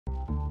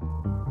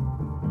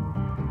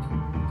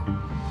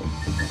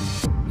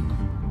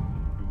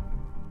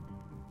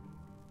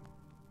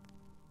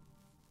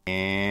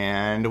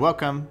And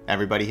welcome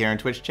everybody here in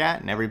Twitch chat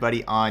and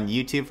everybody on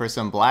YouTube for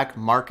some Black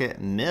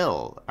Market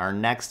Mill, our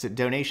next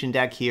donation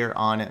deck here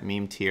on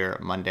Meme Tier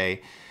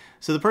Monday.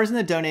 So the person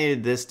that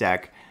donated this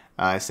deck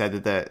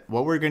said that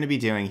what we're going to be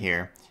doing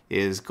here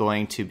is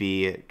going to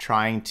be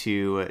trying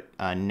to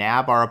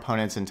nab our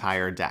opponent's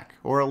entire deck,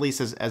 or at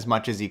least as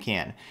much as you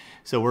can.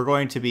 So we're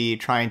going to be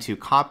trying to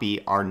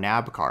copy our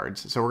nab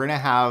cards. So we're going to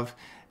have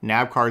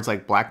nab cards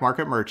like Black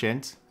Market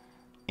Merchant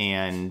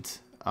and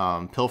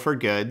Pilfer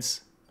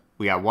Goods.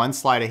 We got one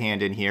sleight of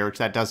hand in here, which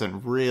that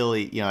doesn't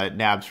really, it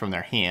nabs from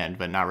their hand,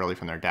 but not really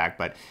from their deck.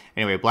 But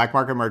anyway, Black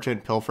Market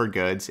Merchant, Pilfer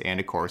Goods,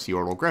 and of course,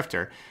 Yordle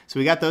Grifter. So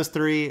we got those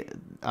three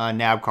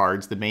nab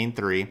cards, the main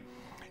three.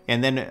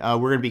 And then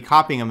we're going to be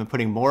copying them and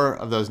putting more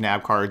of those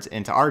nab cards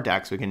into our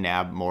deck so we can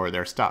nab more of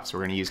their stuff. So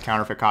we're going to use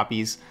counterfeit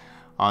copies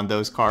on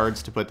those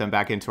cards to put them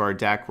back into our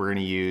deck. We're going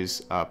to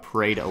use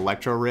Parade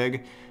Electro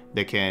Rig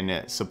that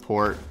can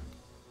support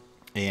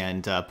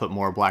and put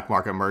more Black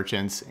Market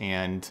Merchants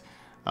and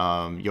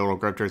Yordle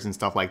Grifters and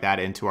stuff like that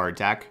into our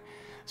deck.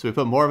 So we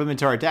put more of them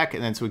into our deck,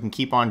 and then so we can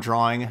keep on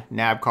drawing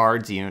nab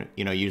cards.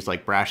 Use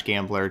like Brash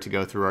Gambler to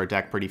go through our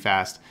deck pretty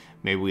fast.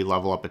 Maybe we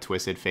level up a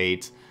Twisted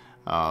Fate,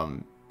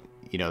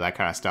 that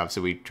kind of stuff. So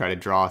we try to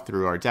draw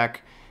through our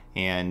deck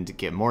and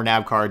get more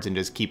nab cards and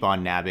just keep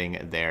on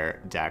nabbing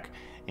their deck.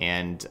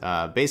 And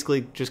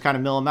basically just kind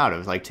of mill them out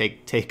of like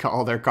take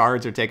all their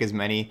cards or take as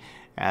many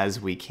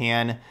as we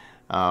can.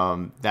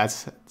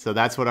 That's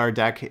what our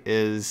deck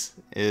is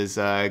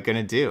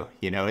gonna do.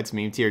 It's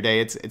Meme Tier Day.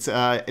 It's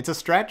a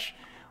stretch.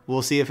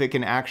 We'll see if it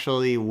can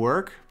actually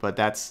work, but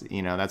that's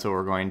what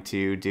we're going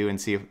to do and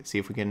see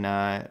if we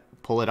can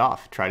pull it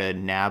off. Try to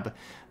nab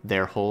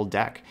their whole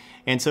deck.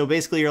 And so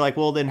basically you're like,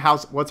 well then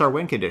what's our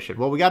win condition?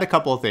 Well, we got a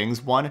couple of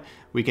things. One,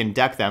 we can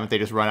deck them if they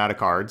just run out of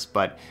cards,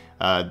 but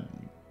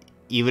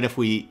even if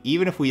we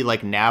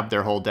like nab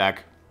their whole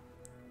deck,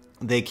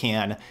 they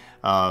can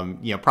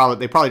they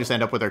probably just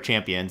end up with their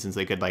champion, since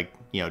they could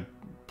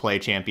play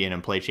champion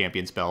and play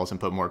champion spells and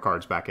put more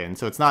cards back in.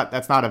 So that's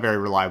not a very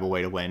reliable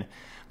way to win.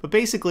 But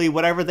basically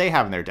whatever they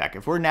have in their deck,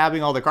 if we're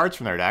nabbing all the cards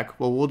from their deck,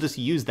 well, we'll just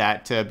use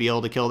that to be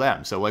able to kill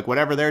them. So like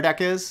whatever their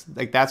deck is,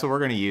 that's what we're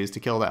going to use to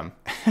kill them.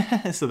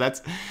 So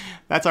that's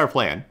our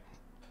plan.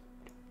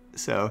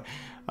 So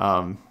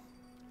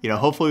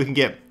hopefully we can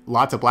get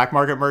lots of Black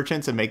Market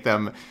Merchants and make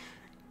them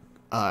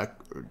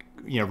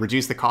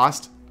reduce the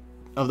cost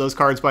of those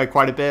cards by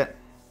quite a bit,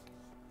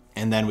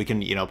 and then we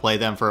can play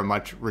them for a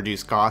much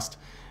reduced cost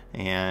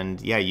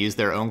and use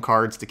their own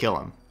cards to kill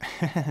them.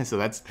 So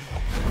it's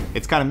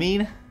kind of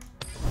mean,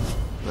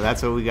 but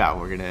that's what we got.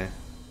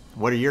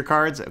 What are your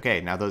cards?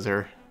 Okay, now those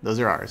are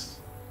ours.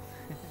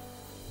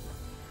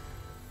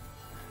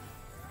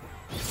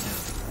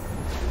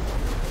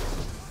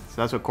 So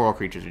that's what coral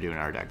creatures are doing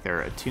in our deck.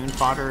 They're attune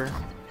fodder,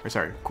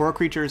 coral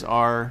creatures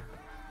are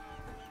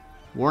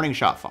warning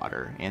shot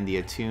fodder, and the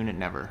attune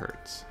never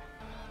hurts.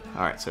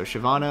 Alright, so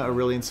Shyvana,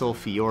 Aurelion Soul,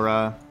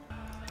 Fiora.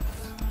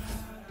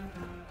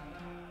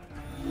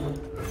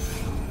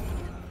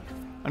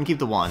 I'm gonna keep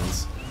the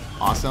ones.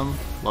 Awesome.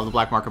 Love the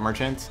Black Market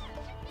Merchant.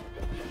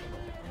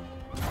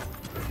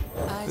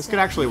 This could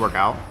actually work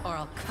out. Or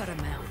I'll cut him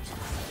out.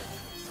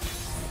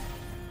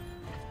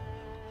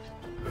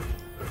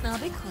 I'll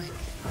be quick.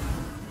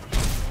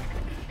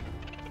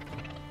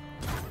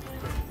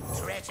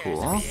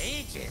 Cool.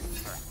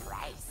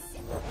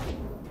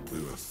 We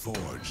were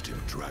forged in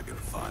dragon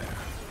fire.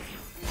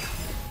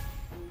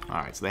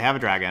 Alright, so they have a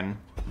dragon.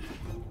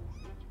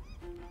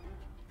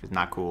 Which is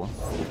not cool.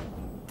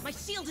 My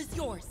shield is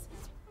yours.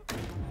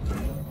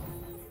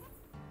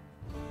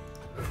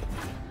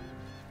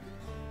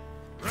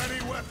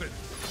 Ready weapon.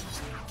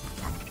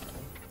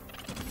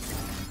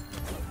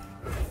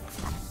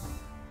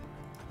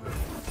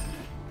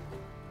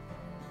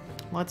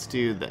 Let's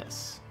do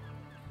this.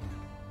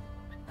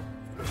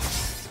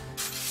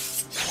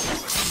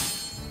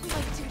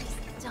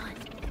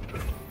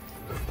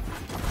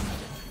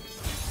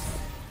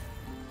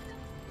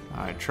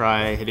 Alright,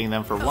 try hitting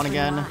them for one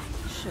again.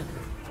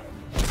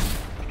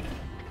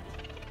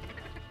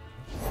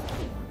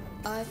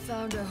 I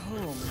found a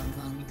home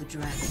among the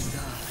dragon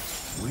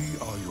gods. We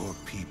are your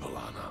people,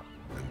 Anna,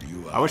 and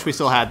you are. I wish we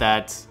still had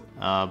that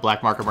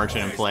Black Market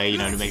Merchant in play,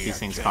 to make these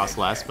things cost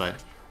less,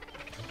 but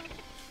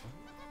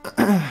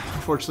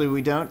unfortunately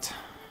we don't.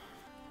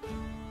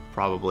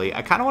 Probably.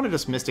 I kind of want to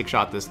just Mystic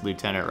Shot this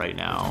Lieutenant right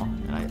now,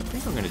 and I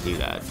think I'm going to do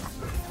that.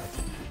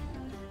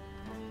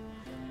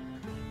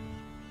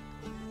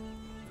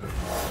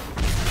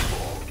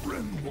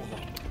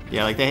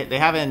 Yeah, like they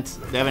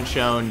haven't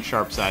shown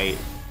Sharp Sight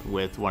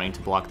with wanting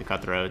to block the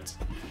Cutthroats.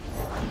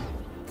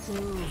 Prove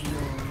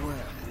your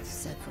worth,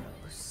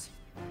 Sephiroth.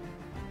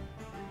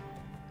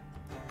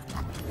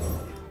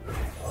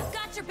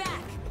 Got your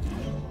back.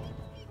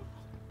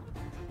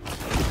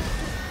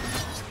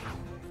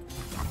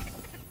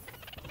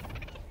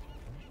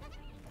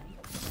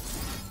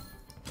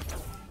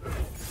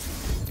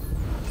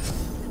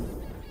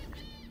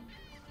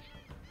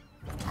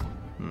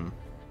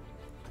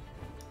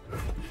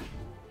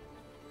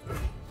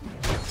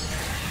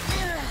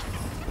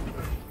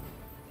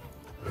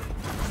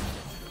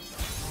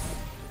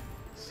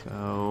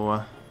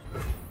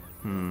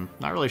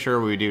 Not really sure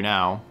what we do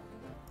now.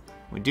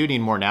 We do need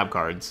more nab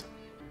cards.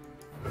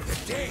 The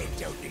dead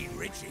don't need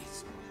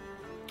riches.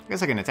 I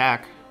guess I can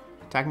attack.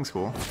 Attacking's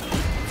cool.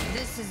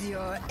 This is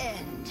your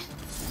end.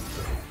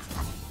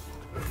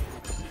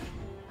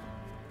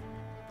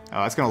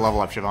 Oh, that's gonna level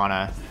up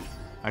Shyvana.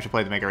 I should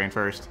play the Mega Rain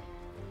first.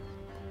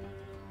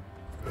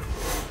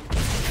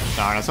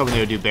 Darn, I was hoping they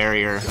would do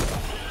barrier.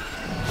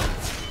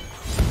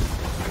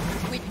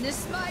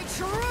 Witness my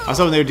truth. I was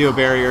hoping they would do a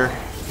barrier.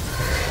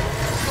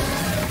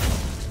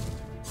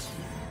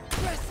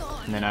 Press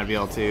on. And then I'd be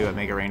able to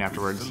Mega Rain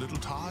afterwards. A little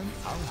time,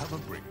 I'll have a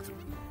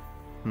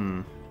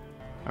breakthrough.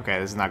 Okay,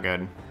 this is not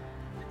good.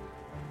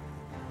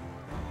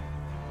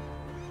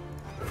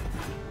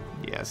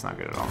 Yeah, it's not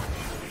good at all.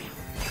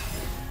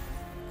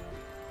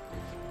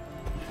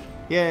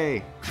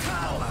 Yay!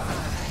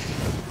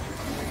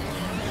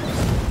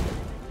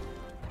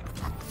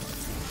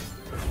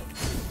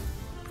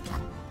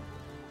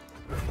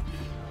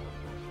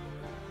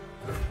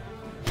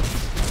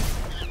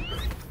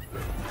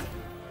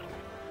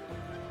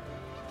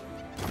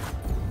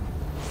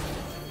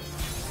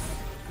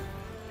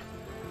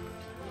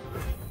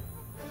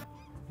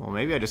 Well,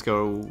 maybe I just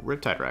go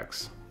Riptide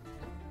Rex.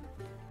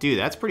 Dude,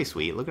 that's pretty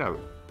sweet. Look at how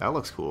that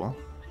looks cool.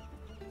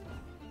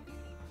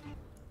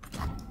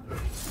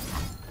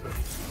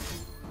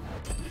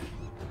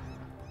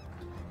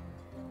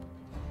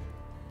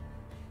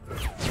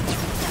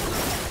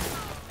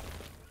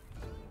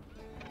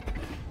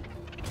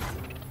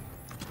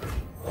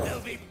 There'll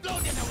be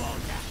blood in the water.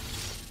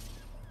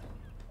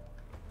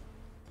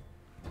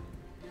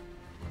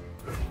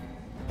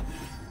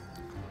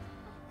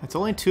 It's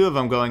only 2 of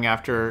them going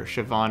after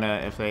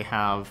Shyvana if they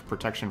have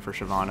protection for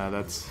Shyvana.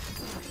 That's...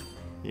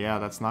 yeah,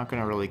 that's not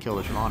gonna really kill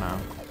the Shyvana.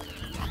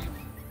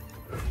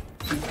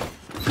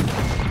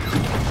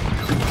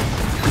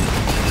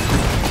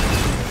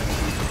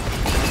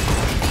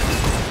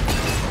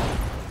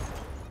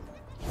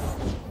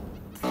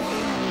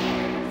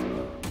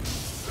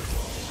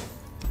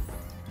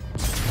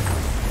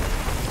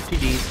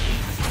 GG's.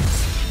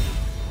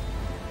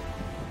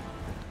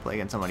 Play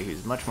against somebody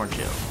who's much more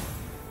chill.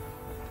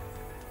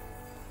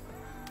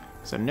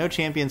 So no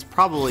champions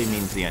probably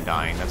means the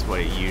Undying. That's what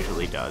it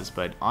usually does.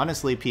 But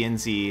honestly,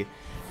 PNZ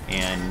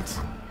and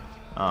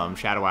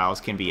Shadow Owls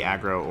can be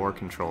aggro or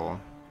control.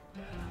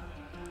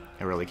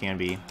 It really can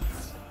be.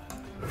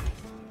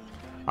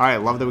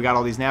 Alright, love that we got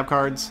all these nab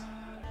cards.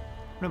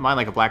 I wouldn't mind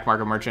like a black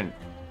market merchant.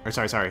 Or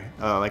sorry,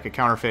 like a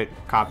counterfeit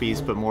copies,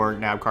 put more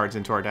nab cards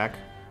into our deck.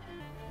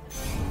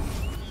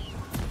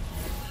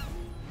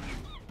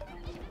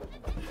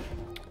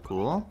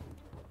 Cool.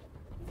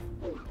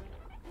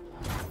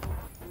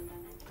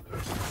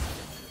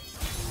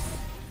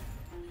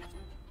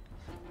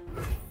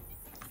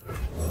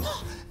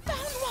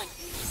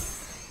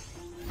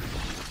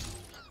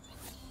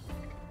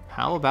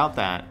 How about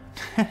that?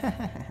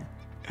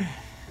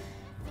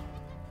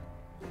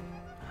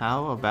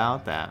 How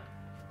about that?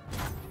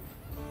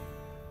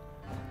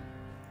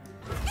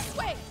 This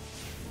way.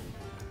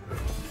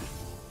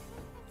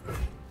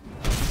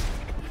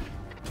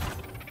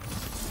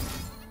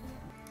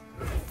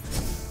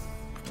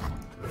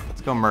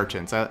 Let's go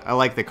merchants. I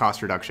like the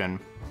cost reduction.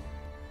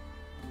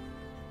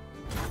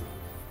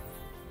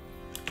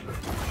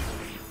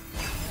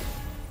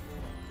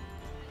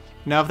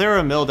 Now, if they were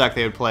a mill deck,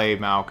 they would play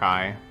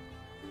Maokai.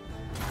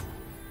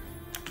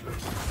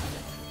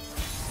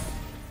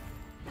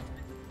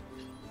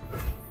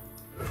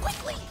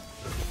 Quickly.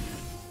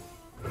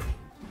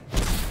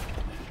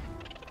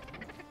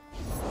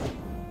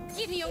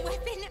 Give me a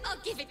weapon, I'll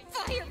give it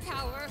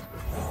firepower.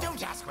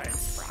 Don't ask where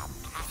it's from,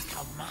 ask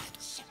how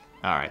much.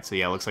 Alright, so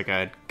yeah, it looks like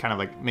a kind of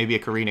like maybe a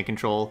Karina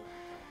control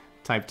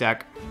type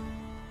deck.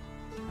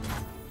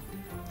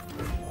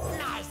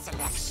 Nice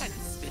selection,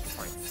 speak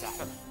for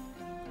itself.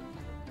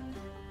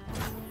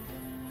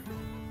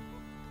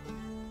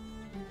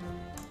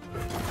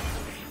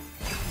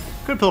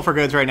 Could pill for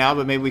goods right now,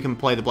 but maybe we can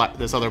play the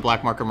this other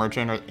black market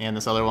merchant and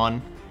this other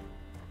one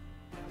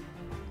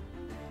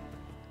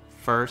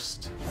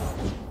first.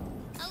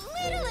 A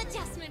little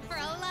adjustment for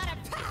a lot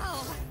of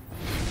pow.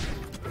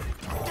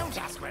 Don't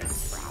ask where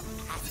it's from,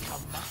 ask how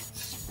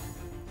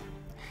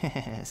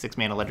much. 6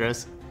 mana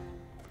Ledros.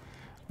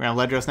 We're gonna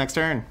have Ledros next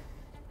turn.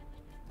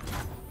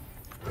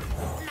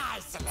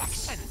 Nice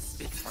selection,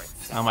 speak for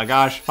itself. Oh my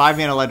gosh, 5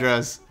 mana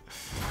Ledros.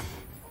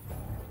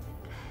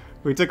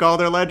 We took all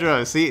their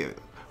Ledros. See,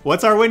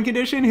 what's our win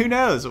condition? Who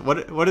knows?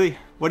 What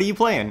are you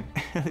playing?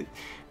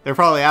 They're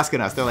probably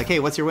asking us. They're like, hey,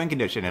 what's your win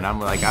condition? And I'm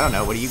like, I don't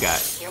know. What do you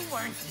got? You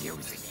weren't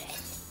using it.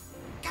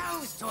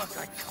 Goes to a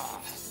good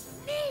cause.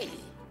 Me.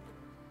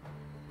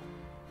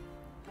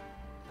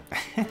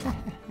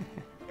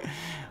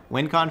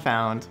 Win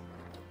confound.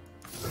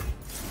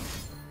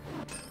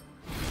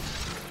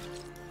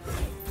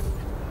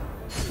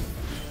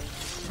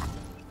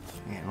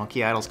 Man,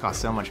 Monkey Idols cost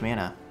so much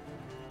mana.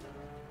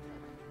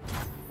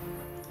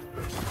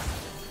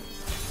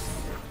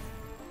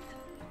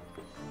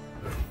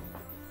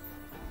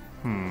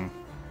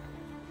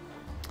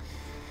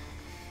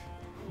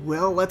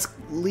 Well,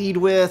 lead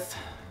with...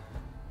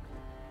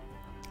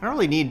 I don't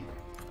really need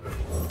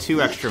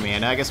 2 extra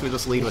mana. I guess we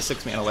just lead with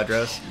 6 mana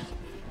Ledros.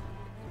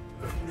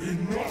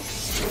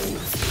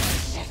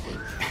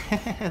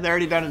 They're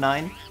already down to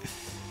 9.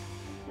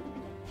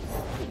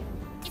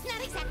 It's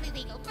not exactly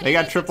legal, but They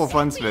got triple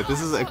Funsmith.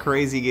 This is a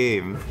crazy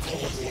game.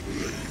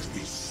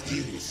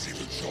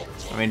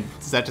 I mean,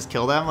 does that just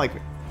kill them? Like...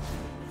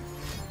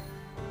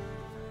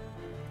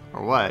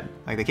 Or what?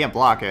 Like, they can't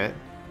block it.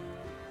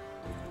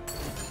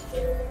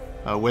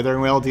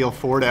 Withering Wail deal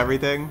 4 to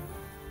everything?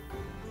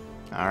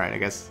 Alright, I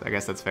guess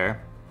that's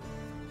fair.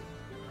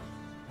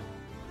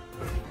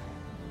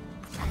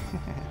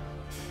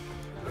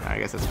 I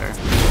guess that's fair.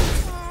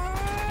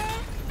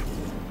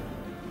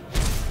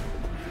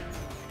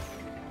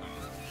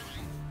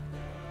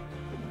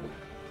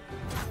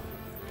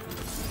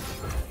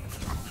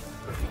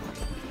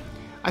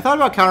 I thought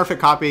about counterfeit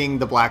copying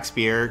the Black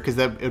Spear, because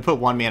it would put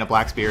 1 mana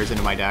Black Spears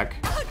into my deck.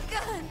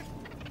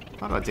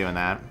 Thought about doing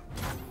that,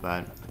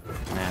 but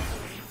nah.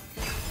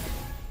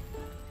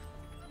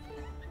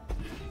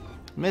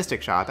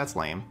 Mystic Shot, that's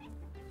lame.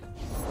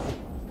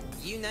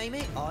 You name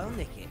it, I'll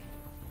nick it.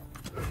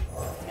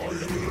 I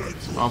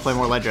want to play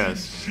more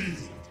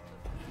Ledros.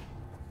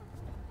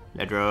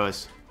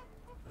 Ledros.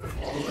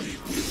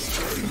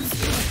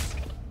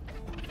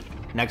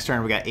 Next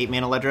turn we got 8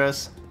 mana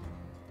Ledros.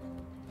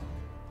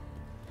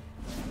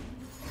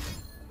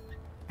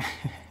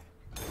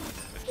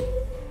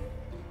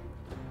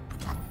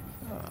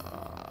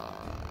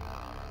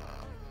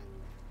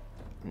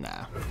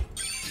 Nah.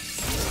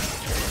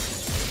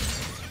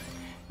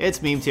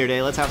 It's meme tier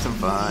day, let's have some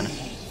fun.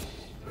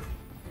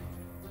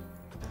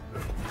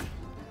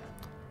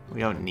 We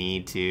don't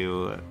need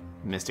to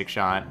Mystic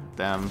Shot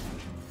them.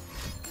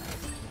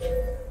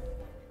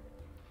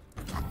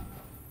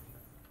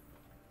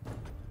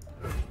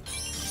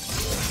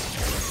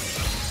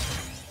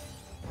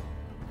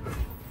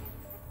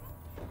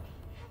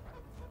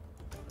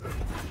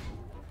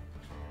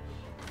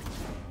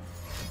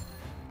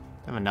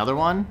 Have another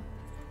one?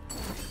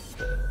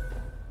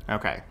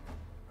 Okay.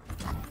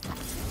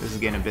 This is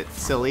getting a bit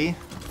silly.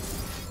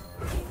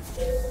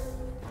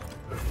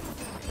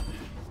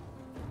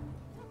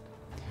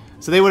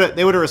 So they would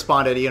have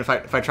responded, even if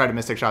I tried to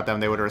Mystic Shot them,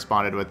 they would have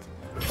responded with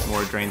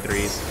more Drain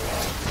 3s.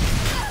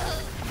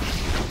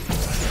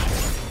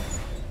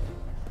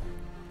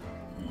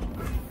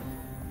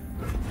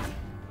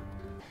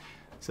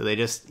 So they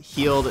just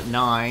healed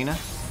 9.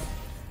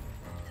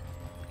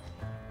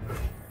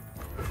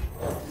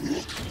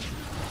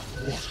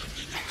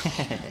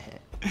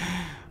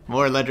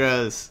 More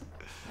Ledros.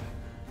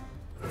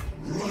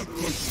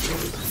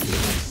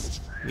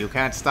 You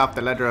can't stop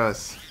the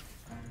Ledros.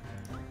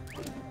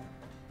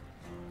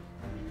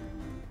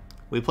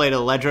 We played a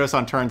Ledros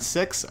on turn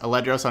 6, a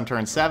Ledros on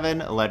turn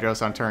 7, a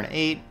Ledros on turn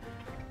 8.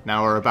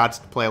 Now we're about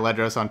to play a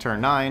Ledros on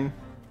turn 9.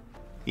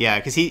 Yeah,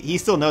 because he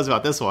still knows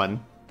about this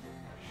one.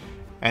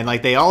 And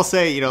like they all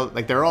say, you know,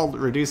 like they're all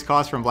reduced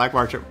cost from Black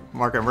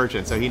Market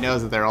Merchant, so he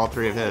knows that they're all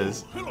 3 of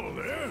his. Hello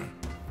there.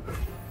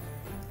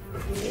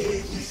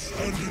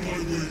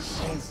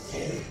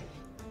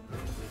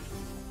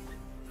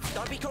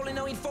 Don't be calling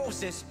no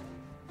enforcers.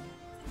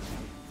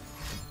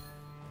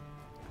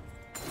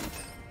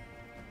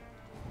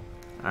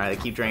 Alright,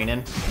 they keep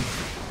draining.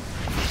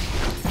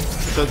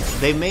 So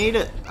they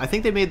made, I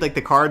think they made like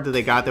the card that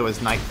they got that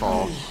was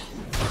Nightfall.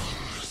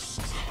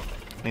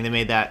 I think they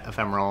made that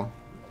ephemeral.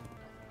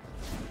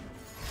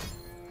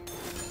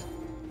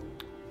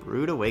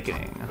 Rude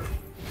Awakening.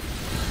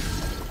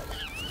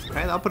 Okay,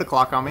 that'll put a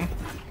clock on me.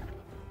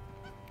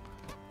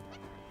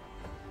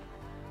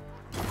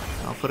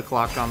 I'll put a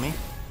clock on me.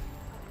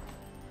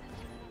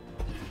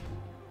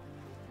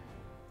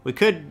 We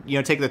could, you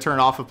know, take the turn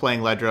off of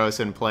playing Ledros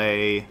and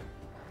play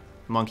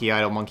Monkey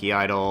Idol, Monkey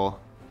Idol.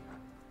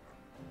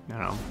 I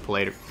don't know,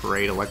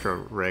 Parade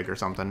Electro Rig or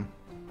something.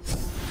 Oh,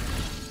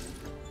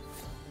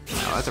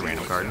 that's a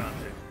random card.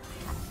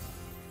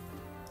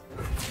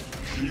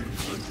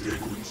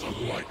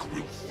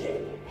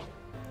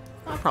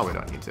 I probably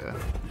don't need to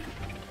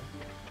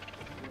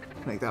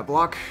make that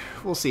block.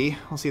 We'll see.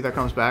 We'll see if that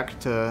comes back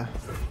to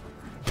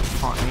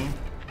haunt me.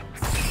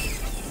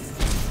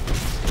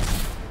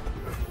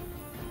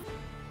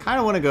 Kind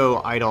of want to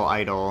go Idol,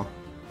 Idol.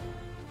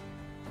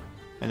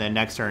 And then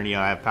next turn, you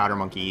know, I have Powder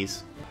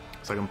Monkeys.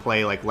 So I can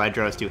play like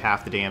Ledros, do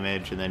half the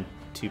damage, and then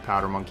 2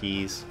 Powder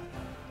Monkeys.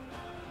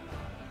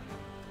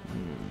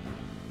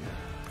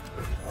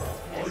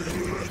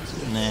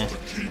 Nah.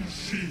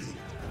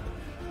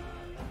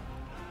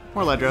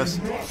 More Ledros.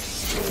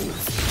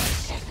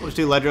 We'll just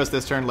do Ledros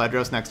this turn,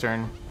 Ledros next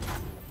turn.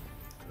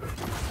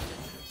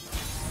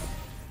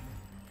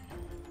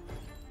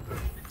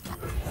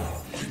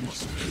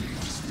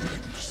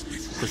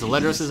 Because the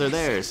Ledroses are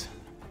theirs.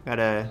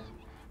 Gotta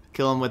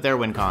kill them with their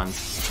win cons.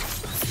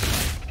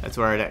 That's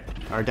what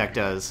our deck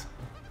does.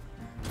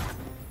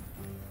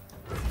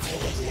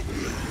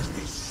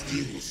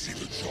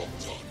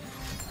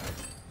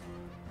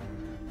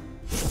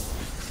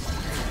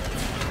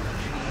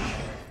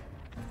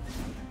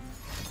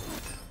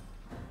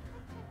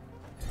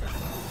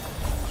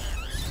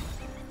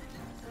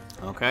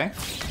 Okay.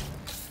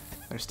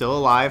 They're still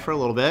alive for a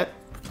little bit.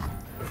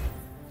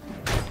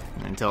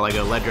 Until I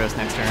go Ledros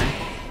next turn.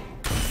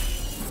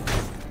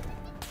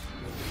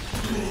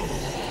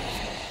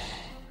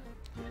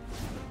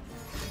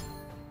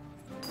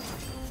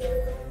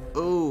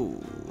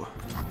 Ooh.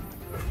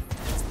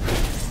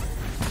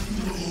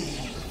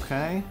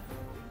 Okay.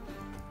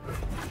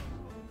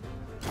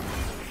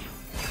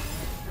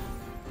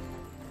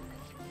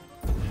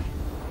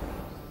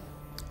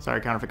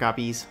 Sorry, counterfeit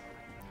copies.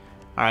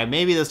 Alright,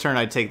 maybe this turn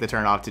I'd take the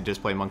turn off to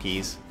just play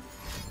monkeys.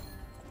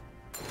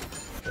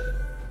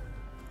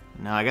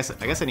 No, I guess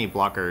I need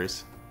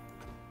blockers.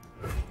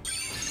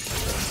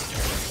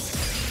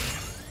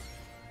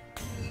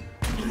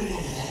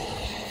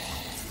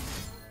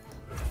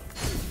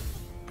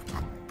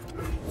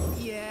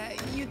 Yeah,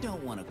 you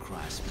don't want to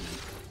cross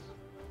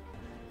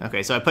me.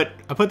 Okay, so I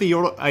put the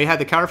Yordle. I had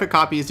the counterfeit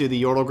copies do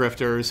the Yordle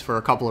Grifters for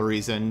a couple of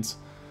reasons.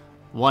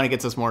 One, it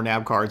gets us more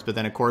nab cards, but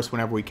then of course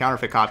whenever we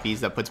counterfeit copies,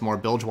 that puts more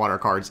Bilgewater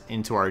cards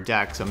into our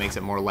deck, so it makes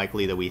it more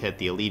likely that we hit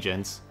the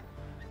Allegiance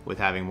with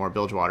having more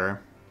Bilgewater.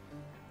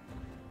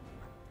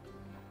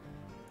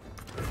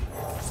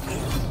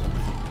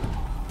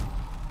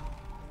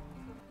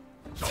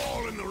 It's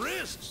all in the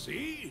wrist,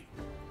 see?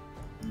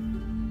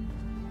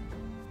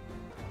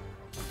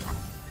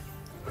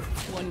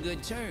 One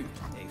good turn,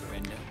 hey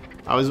friendo.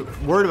 I was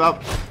worried about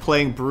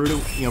playing Brood.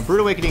 You know, Brood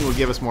Awakening would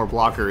give us more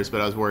blockers,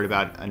 but I was worried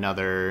about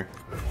another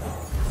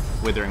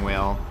Withering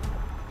Wail.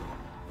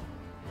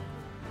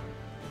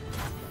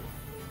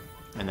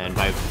 And then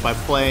by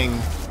playing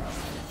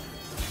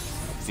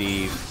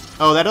the...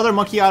 Oh, that other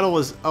Monkey Idol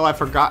was... Oh, I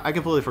forgot. I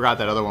completely forgot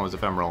that other one was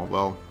Ephemeral.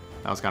 Well,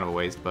 that was kind of a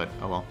waste, but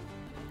oh well.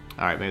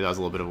 Alright, maybe that was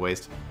a little bit of a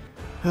waste.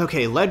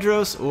 Okay,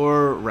 Ledros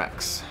or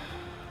Rex?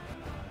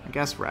 I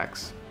guess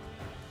Rex.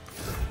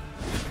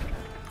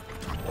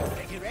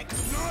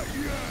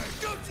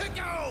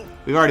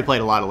 We've already played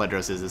a lot of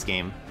Ledroses this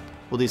game.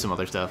 We'll do some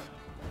other stuff,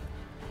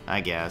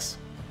 I guess.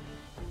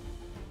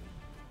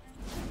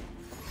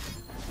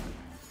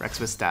 Rex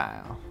with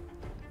style.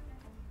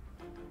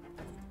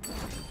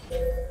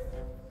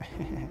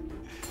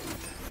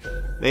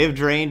 They've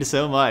drained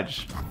so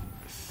much.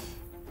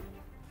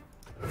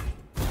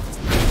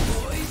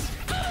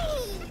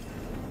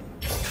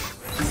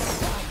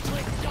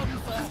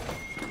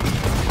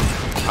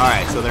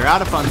 Alright, so they're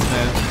out of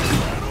Funsmith.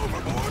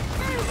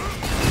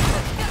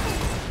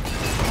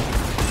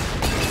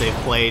 They've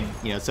played,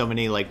 you know, so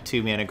many like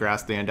 2-mana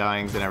Grasp the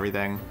Undyings and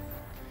everything.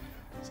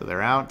 So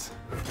they're out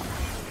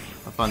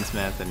of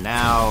Funsmith, and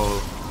now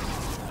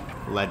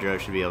Ledro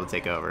should be able to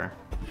take over.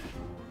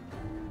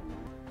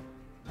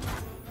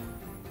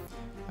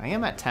 I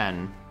am at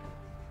 10.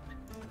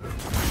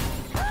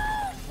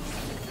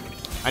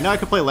 I know I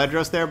could play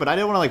Ledros there, but I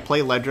didn't want to like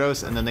play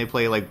Ledros and then they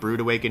play like Brood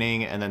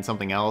Awakening and then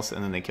something else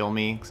and then they kill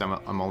me because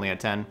I'm only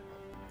at 10.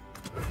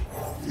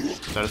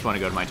 So I just want to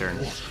go to my turn.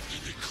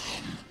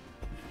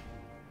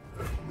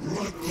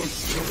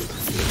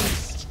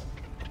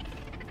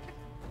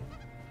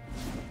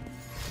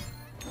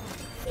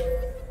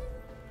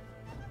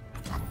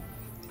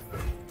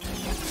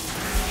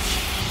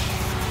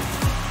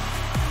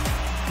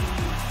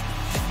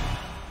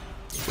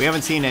 We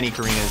haven't seen any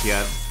Karinas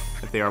yet,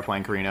 if they are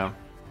playing Karina.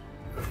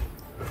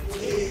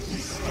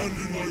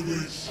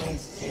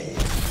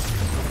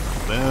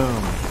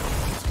 Boom.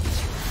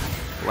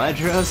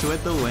 Ledros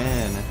with the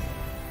win.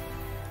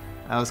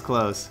 That was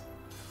close.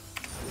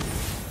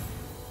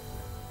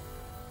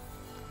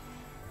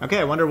 Okay,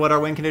 I wonder what our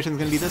win condition is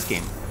going to be this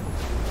game.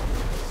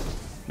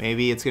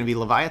 Maybe it's going to be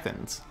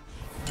Leviathans.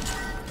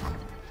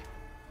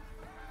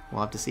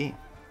 We'll have to see.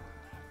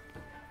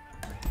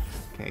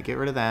 Okay, get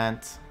rid of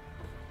that.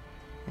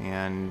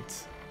 And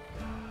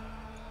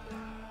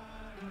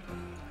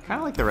kind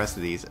of like the rest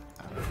of these.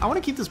 I want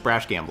to keep this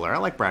Brash Gambler. I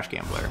like Brash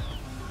Gambler.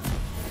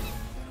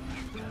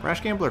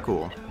 Brash Gambler,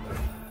 cool.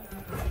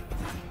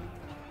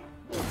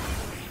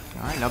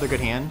 Alright, another good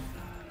hand.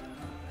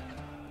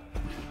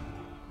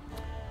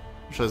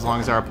 So as long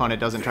as our opponent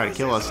doesn't try to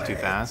kill us too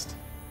fast.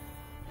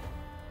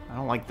 I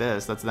don't like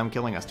this. That's them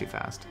killing us too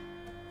fast.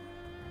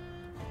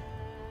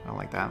 I don't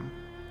like that.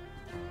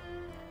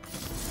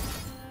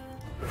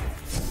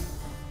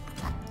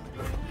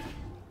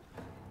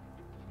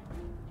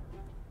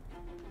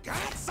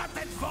 Got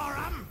something for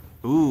him.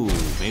 Ooh,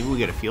 maybe we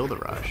get a Field of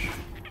Rush.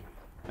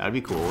 That'd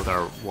be cool with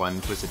our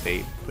one Twisted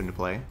Fate put into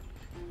play.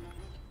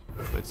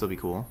 But it'd still be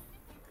cool.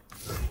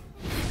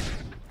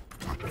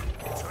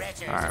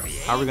 Alright,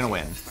 how are we gonna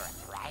win?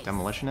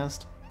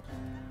 Demolitionist?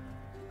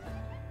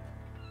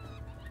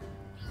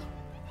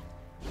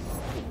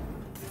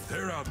 If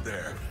they're out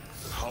there,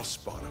 I'll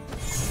spot them.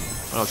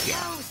 What else you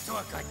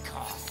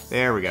got?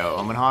 There we go.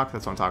 Omen Hawk,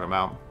 that's what I'm talking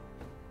about.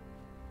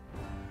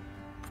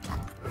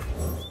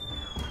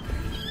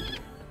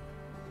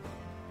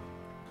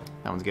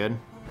 That one's good.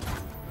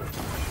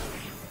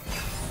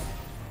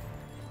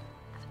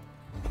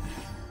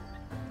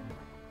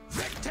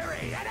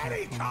 Victory at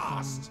any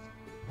cost!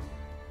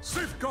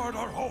 Safeguard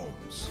our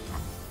homes!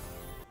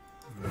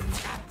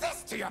 Add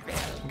this to your bill.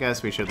 I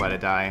guess we should let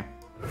it die.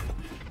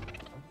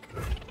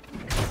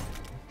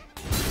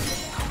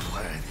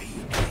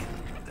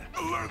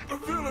 Alert the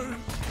village!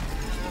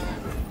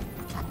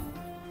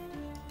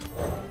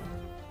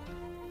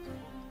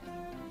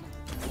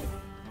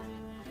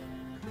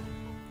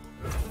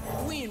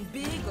 Win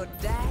big or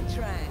die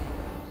trying.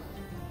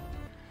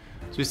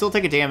 So we still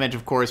take a damage,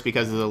 of course,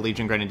 because of the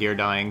Legion Grenadier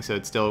dying, so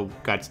it still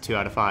got to 2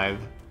 out of 5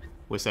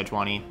 with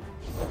Sejuani.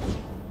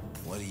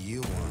 What do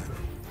you want?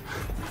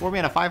 4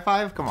 mana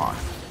 5/5? Come on.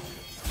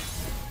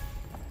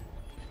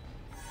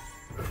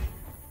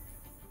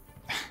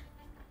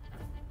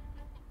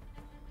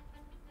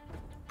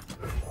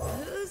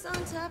 Who's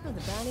on top of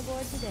the bounty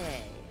board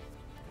today?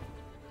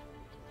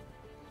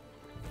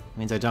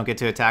 Means I don't get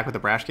to attack with the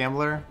Brash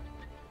Gambler.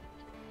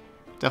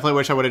 Definitely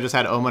wish I would have just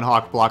had Omen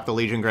Hawk block the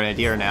Legion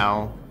Grenadier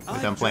now,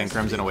 with them playing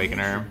Crimson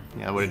Awakener.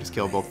 Yeah, I would have just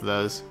killed both of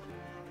those.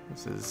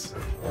 This is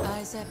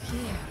Eyes up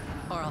here,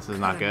 or I'll This is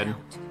not cut 'em good.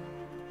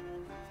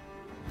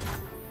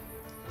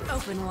 out.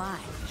 Open wide,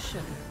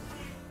 sugar.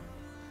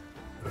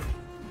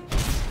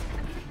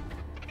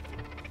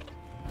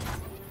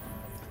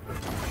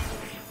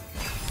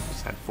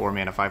 just had 4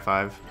 mana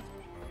 5/5.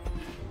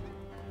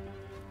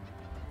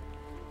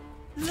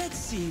 Let's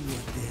see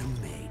what they're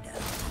made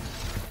of.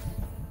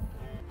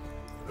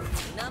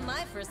 Not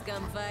my first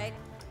gunfight.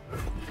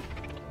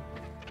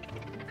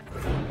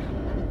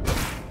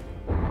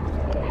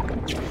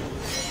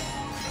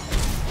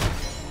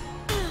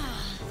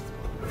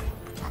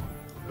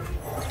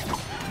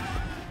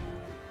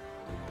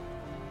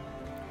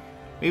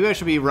 Maybe I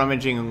should be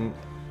rummaging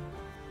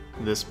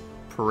this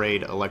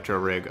Parade Electro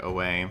Rig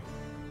away.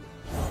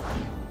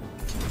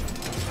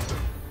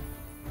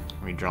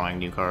 Redrawing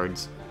new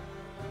cards.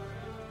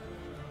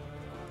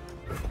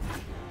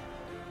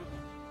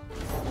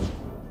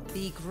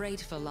 Be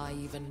grateful I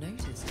even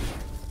noticed.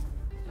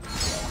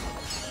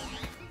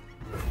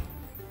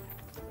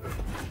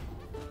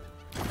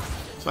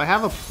 So I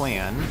have a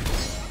plan.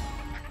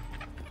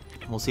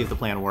 We'll see if the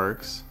plan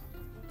works.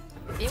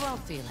 You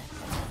won't feel it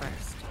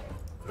first.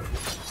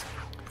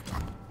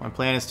 My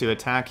plan is to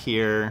attack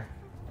here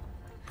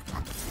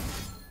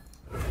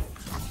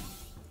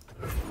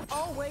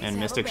Always and have a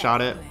Mystic red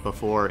Shot it flag.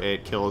 before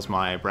it kills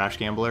my Brash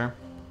Gambler.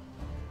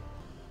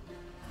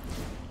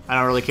 I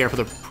don't really care for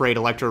the Parade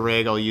Electro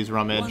Rig, I'll use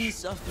One Rummage.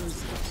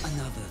 suffers,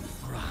 another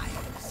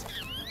thrives.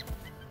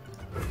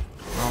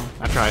 Well,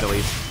 I tried at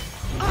least.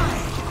 I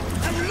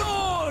am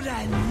Lord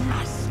and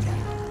Master.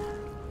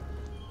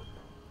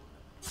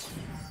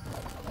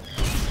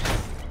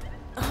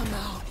 I'm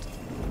out.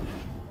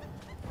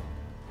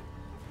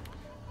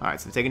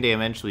 Alright, so taking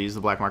damage, we'll use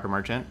the Black Market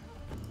Merchant.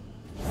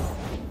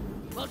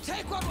 We'll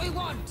take what we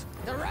want.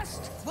 The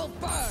rest will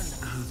burn.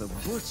 The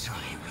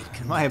butchery we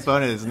can. My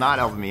opponent is not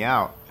helping me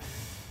out.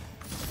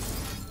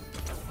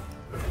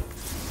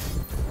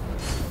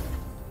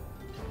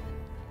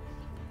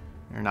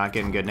 You're not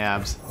getting good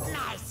nabs.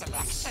 My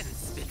selection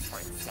speaks for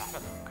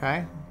itself.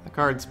 Okay, the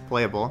card's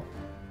playable.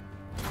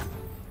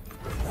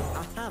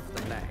 I have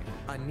the name.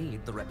 I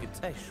need the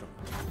reputation.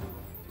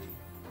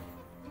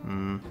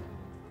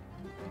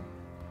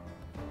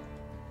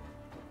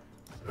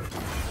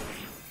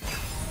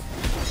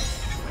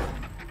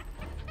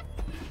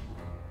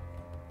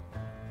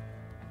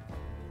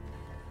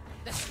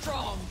 The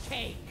strong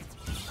king.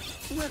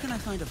 Where can I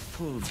find a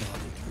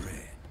full-bodied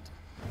red?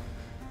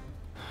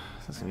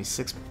 So it's gonna be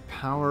 6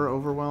 power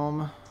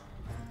overwhelm.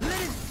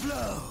 Let it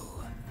flow.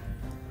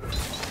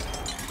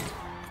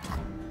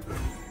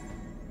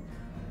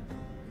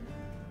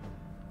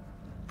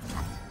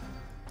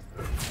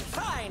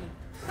 Fine,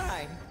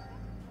 fine.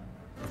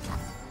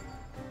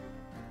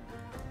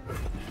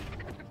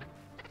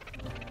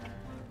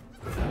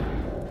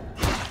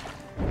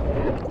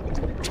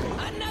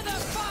 Another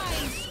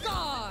fine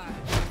scar.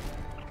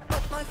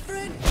 But my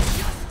friend,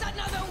 Just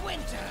another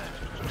winter.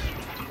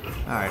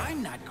 Alright,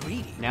 I'm not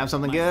greedy. nab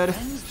something My good.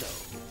 friends,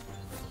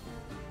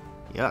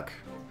 though. Yuck.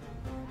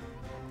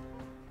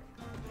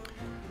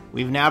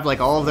 We've nabbed like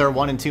all of their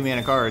 1 and 2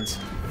 mana cards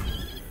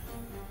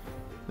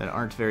that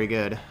aren't very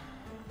good.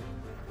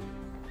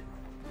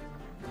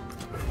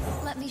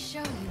 Let me show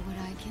you what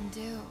I can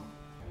do.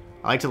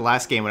 I liked the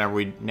last game whenever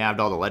we nabbed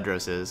all the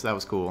Ledroses. That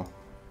was cool.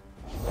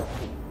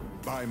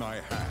 By my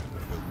hand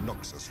will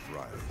Noxus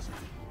rise.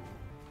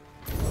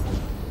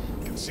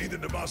 You can see the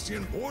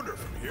Demacian border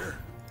from here.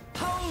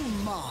 How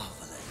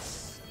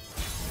marvelous.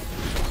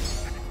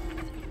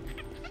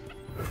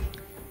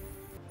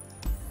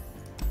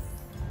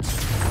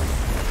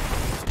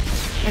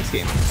 Next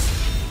game.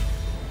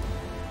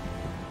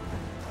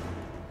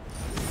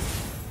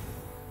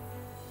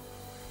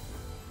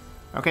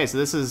 Okay, so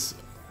this is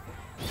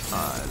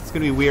it's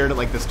gonna be weird.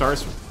 Like the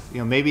stars, you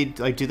know, maybe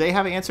like do they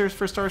have answers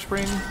for Star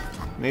Spring?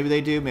 Maybe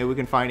they do. Maybe we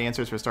can find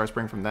answers for Star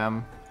Spring from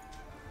them.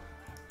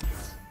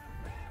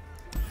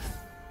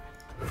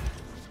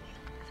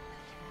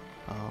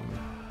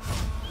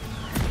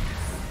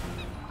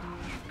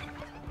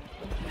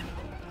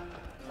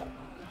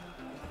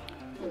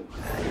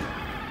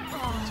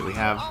 So we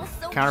have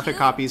counterfeit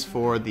copies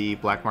for the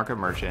Black Market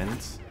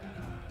Merchants.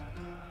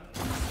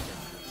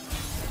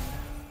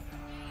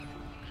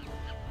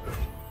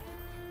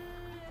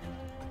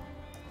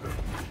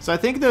 So I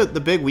think the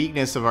big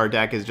weakness of our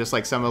deck is just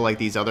like some of like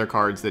these other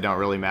cards that don't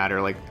really matter.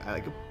 Like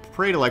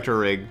Parade Electro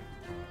Rig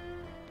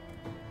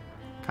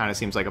kind of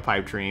seems like a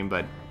pipe dream,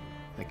 but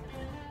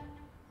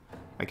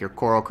like your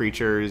Coral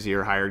Creatures,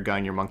 your Hired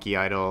Gun, your Monkey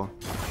Idol.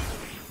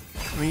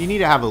 I mean, you need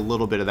to have a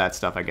little bit of that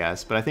stuff, I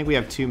guess. But I think we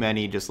have too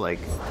many just like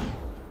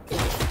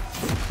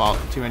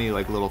too many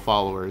like little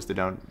followers that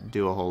don't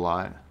do a whole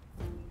lot.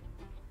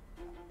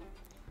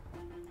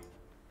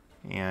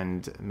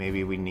 And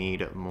maybe we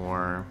need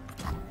more.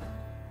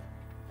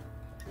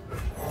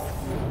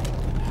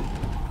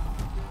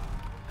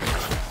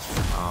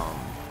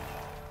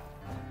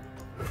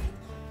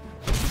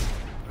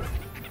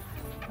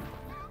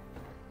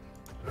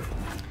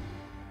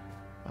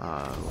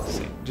 Let's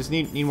see. Just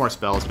need more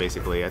spells,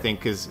 basically. I think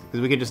because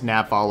we can just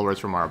nab followers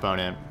from our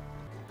opponent.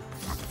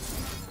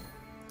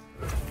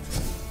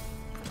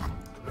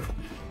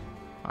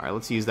 All right,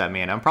 let's use that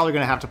mana. I'm probably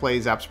gonna have to play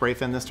Zap Spray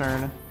Fin this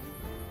turn.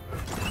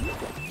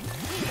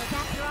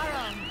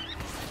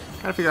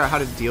 Gotta figure out how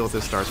to deal with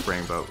this Star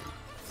Spring, but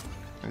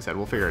like I said,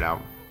 we'll figure it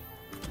out.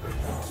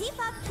 Keep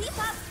up, keep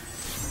up.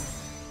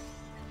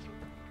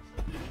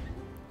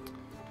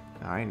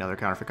 All right, another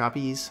counterfeit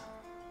copies.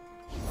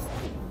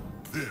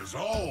 There's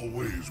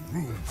always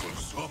room for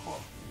supper.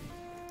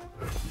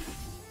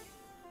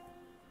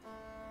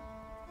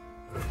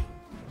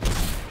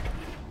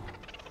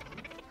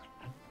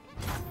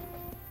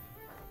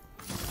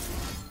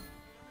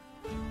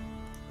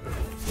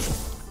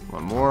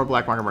 Want more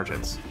black market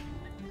merchants.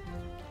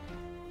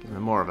 Give me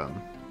more of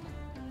them.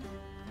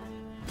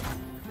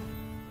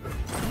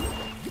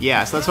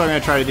 Yeah, so that's what I'm gonna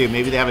try to do.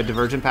 Maybe they have a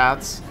divergent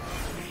paths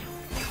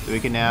that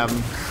we can nab.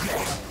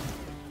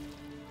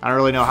 I don't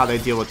really know how they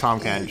deal with Tom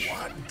Kench,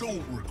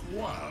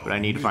 but I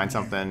need to find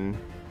something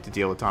to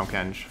deal with Tom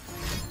Kench.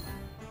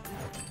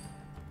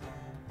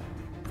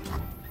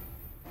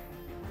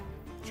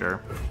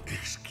 Sure.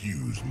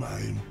 Excuse my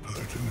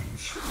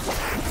impertinence.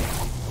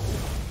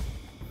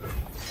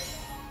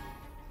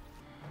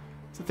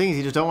 The thing is,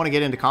 you just don't want to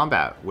get into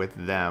combat with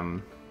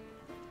them.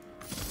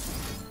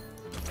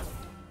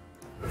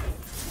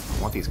 I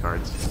want these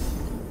cards.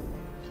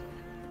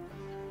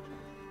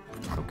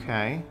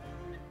 Okay.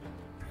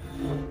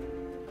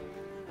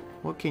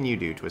 What can you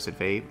do, Twisted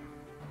Fate?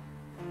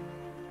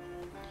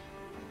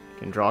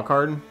 Can draw a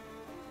card?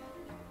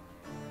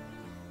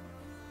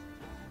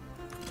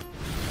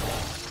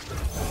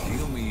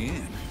 Deal me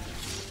in.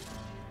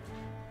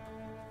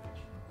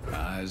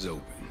 Eyes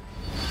open.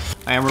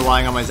 I am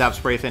relying on my Zap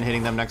Spray Fin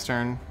hitting them next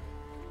turn.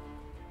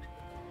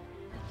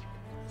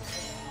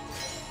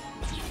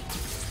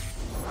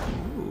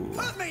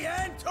 Put me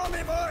in,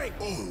 Tommy boy!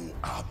 Oh,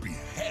 I'll be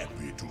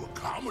happy to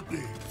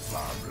accommodate,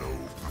 Pablo.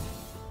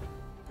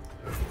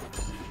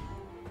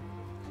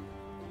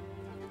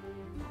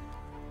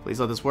 Please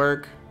let this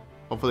work.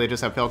 Hopefully they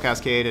just have Pale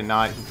Cascade and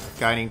not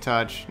Guiding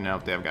Touch.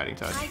 Nope, they have Guiding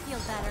Touch. I feel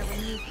better when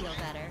you feel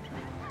better.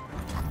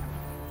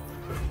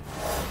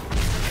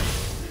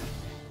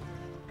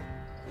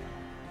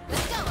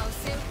 Let's go,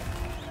 Osu.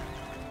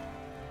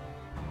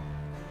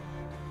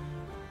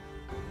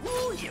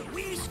 Ooh, you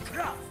wee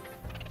scruff!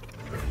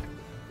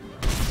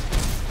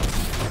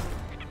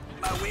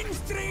 My win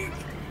streak!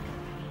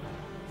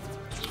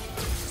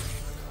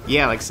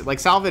 Yeah, like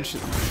Salvage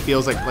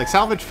feels like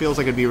Salvage feels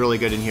like it'd be really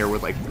good in here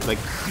with like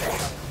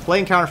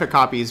playing counterfeit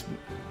copies.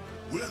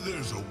 Where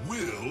there's a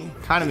will,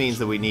 Kind of means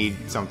that we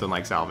need something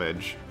like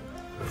Salvage.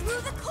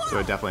 So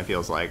it definitely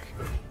feels like.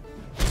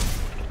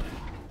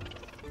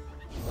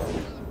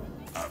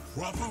 I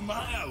proffer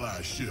my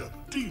allyship,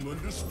 Demon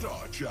to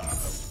Star Child.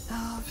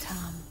 Oh,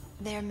 Tom,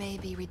 there may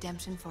be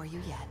redemption for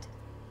you yet.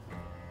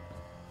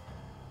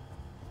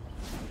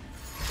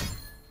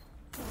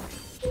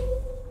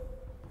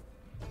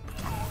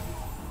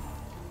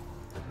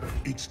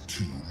 It's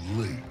too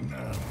late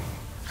now.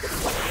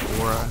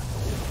 Aura.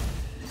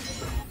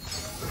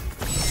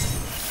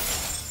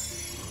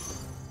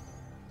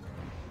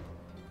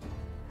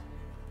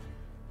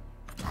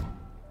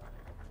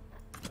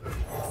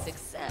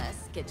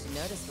 Success gets you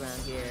noticed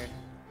around here.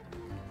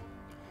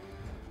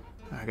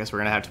 I guess we're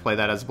gonna have to play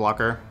that as a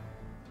blocker.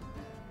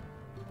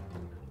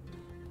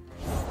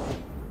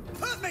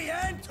 Put me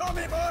in,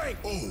 Tommy boy!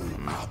 Oh,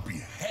 I'll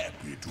be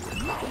happy to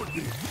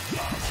accommodate.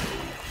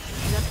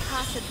 The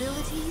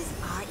possibilities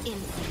are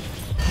infinite.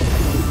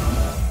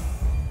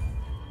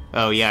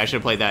 Oh yeah, I should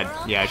have played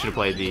that. Yeah, I should have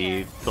played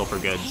the Fill for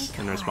Goods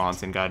in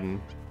response and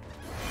gotten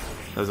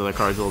those other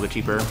cards a little bit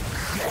cheaper.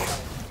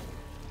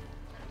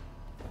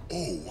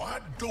 Oh, I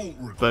don't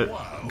require.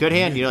 But good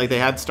hand, you know, like they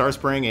had Star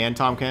Spring and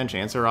Tom Kench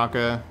and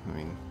Soraka. I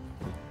mean,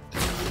 No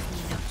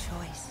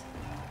choice.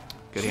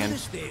 good hand.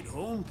 Stayed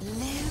home.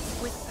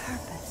 Live with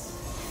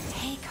purpose.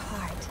 Take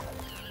heart.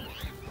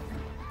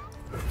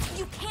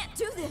 You can't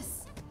do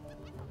this.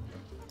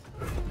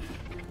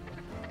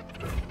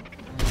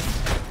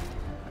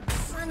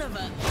 Son of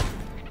a...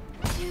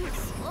 Too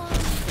slow.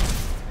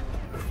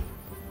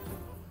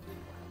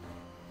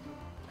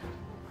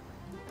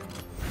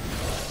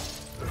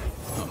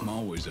 I'm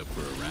always up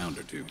for a round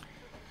or two.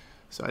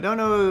 So I don't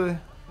know.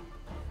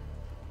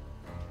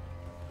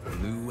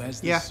 Blue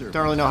as the Yeah, serpent.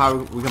 don't really know how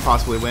we can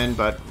possibly win,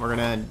 but we're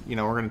gonna, you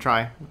know, we're gonna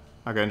try.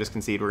 Not gonna just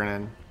concede. We're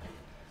gonna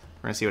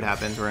see what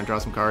happens. We're gonna draw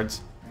some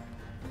cards.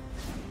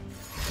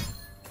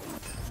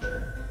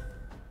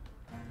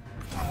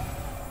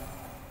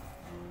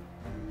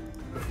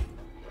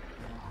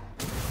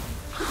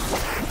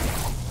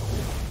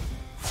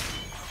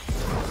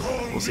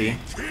 We'll see.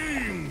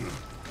 King!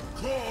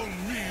 Call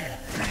me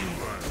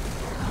demon!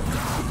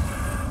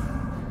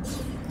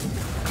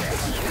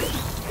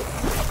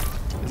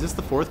 Is this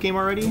the 4th game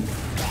already?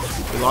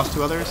 We lost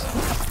 2 others?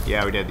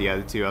 Yeah, we did. Yeah,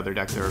 the 2 other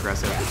decks that were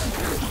aggressive.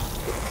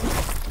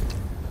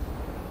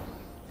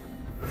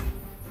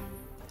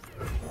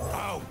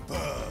 I'll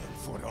burn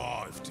for what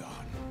I've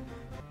done.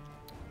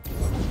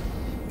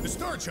 The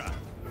Star Child!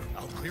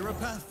 I'll clear a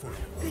path for you.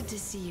 Good to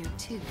see you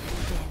too,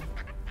 Ben.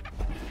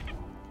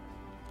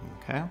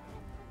 Okay.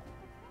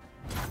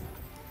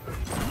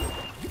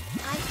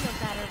 I feel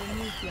better when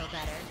you feel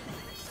better.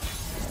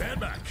 Stand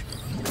back.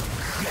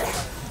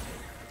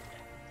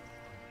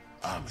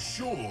 I'm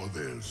sure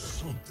there's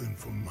something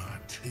for my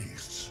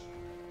tastes.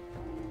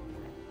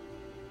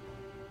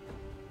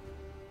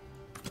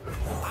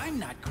 I'm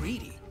not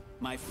greedy.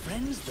 My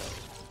friends, though.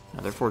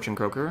 Another Fortune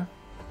Croaker.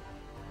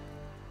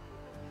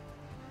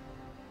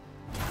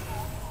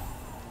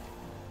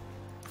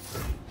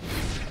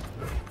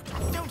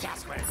 Don't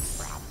ask where it's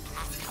from,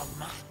 ask how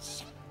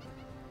much.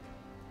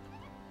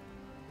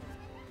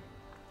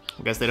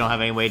 I guess they don't have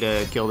any way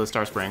to kill the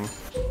Star Spring.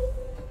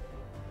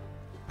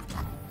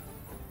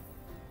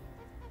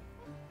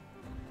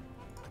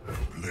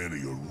 Plenty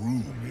of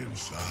room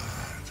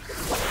inside.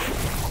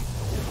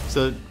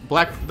 So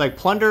black, like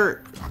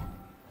Plunder.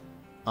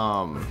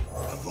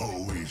 I've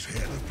always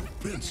had a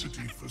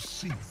propensity for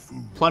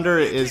seafood. Plunder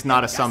is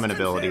not a summon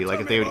ability. Like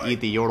if they would eat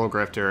the Yordle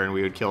Grifter and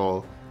we would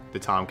kill the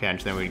Tom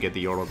Kench, then we'd get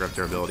the Yordle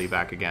Grifter ability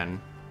back again.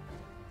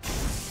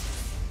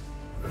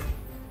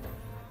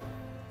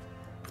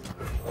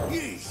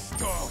 Ye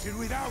started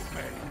without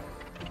me.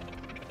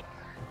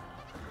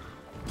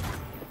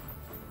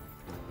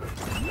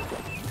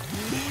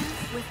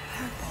 Live with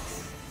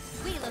purpose.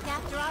 We look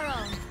after our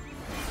own.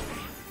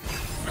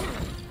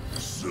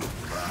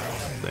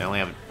 Surprise. They only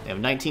have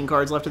 19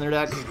 cards left in their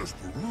deck. Let us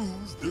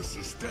peruse this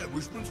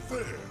establishment's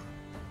fare.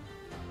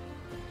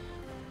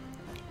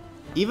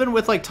 Even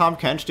with like Tom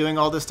Kench doing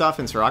all this stuff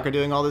and Soraka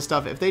doing all this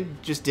stuff, if they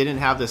just didn't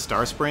have the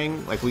Star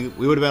Spring, like we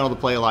would have been able to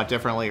play a lot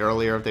differently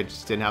earlier if they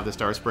just didn't have the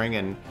Star Spring.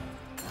 And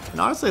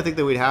honestly, I think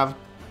that we'd have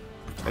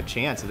a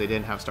chance if they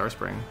didn't have Star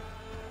Spring.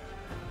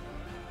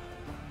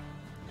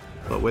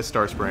 But with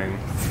Star Spring,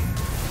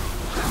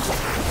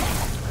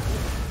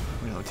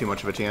 we don't have too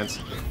much of a chance.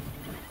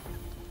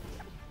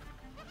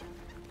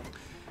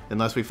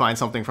 Unless we find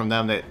something from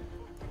them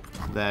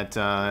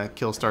that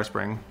kills Star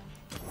Spring.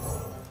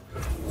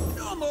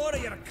 No more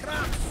of your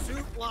crap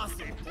soup,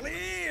 lassie,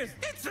 please!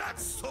 It's that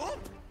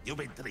soup! You've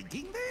been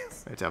drinking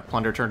this? We have to have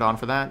Plunder turned on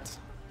for that.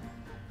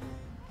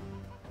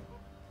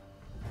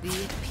 Be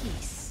at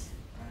peace.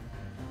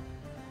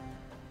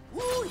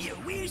 Ooh, you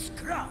wee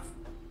scruff!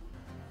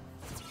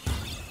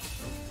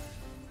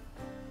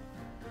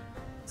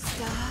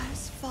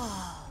 Stars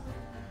fall.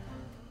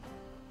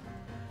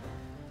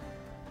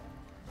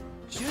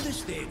 Should have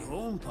stayed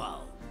home,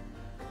 pal.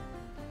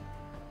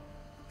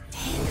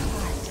 Take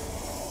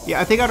heart. Yeah,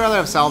 I think I'd rather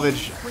have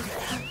salvage With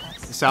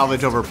purpose.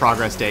 salvage over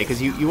Progress Day,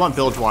 because you want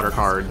Bilgewater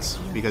cards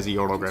because of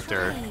Yordle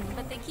Grifter. Trying,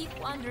 but they keep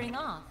wandering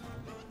off.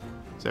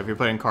 So if you're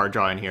putting card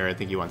draw in here, I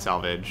think you want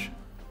salvage.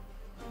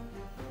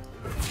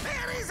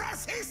 There is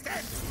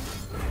assistant!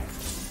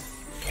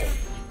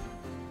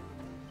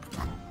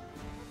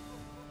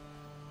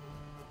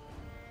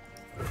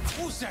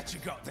 What's that you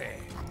got there?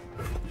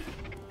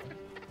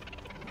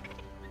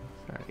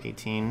 Alright,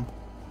 18.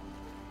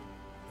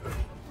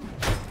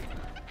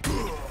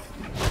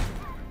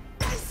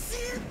 I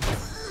see it!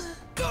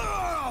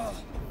 Go!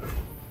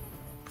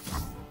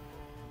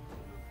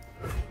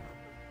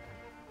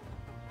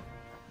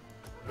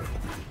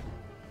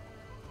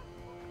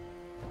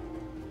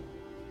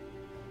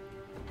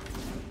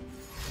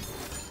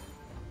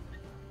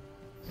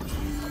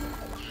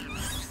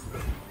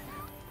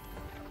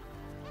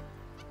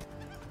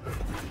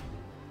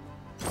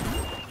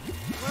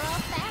 We're all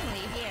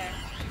family here.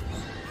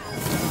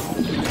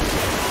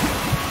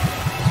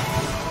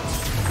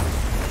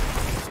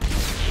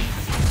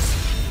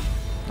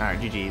 Alright,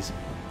 GG's.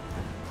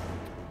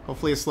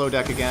 Hopefully a slow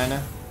deck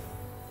again.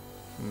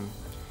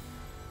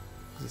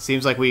 It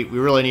seems like we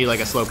really need like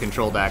a slow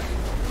control deck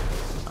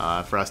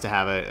for us to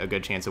have a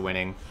good chance of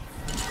winning.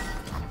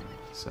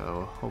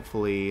 So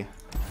hopefully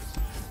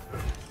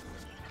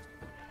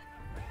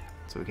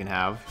that's what we can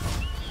have.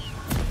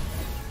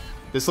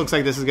 This looks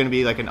like this is going to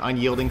be like an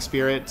Unyielding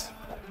Spirit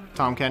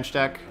Tom Kench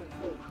deck.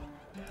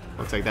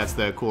 Looks like that's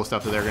the cool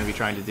stuff that they're going to be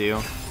trying to do.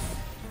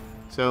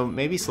 So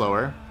maybe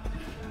slower.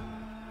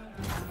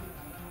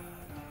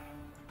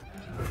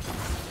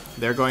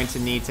 They're going to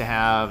need to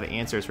have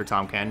answers for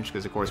Tom Kench,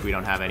 because of course we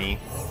don't have any.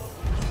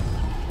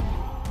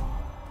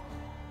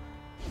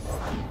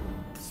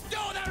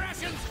 Stow the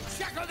rations!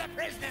 Shackle the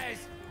prisoners!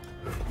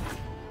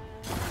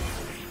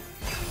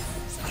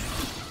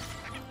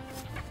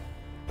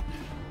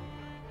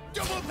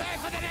 Prepare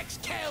for the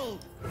next kill.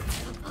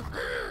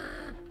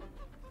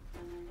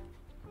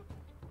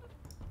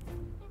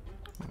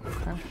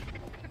 Okay.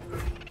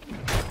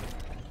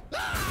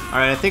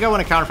 Alright, I think I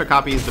want to counterfeit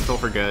copies to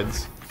Pilfer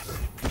goods.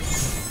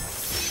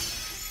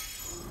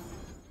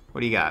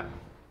 What do you got?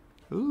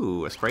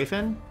 Ooh, a spray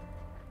fin?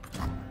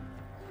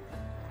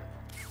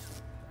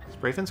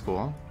 Spray fin's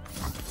cool.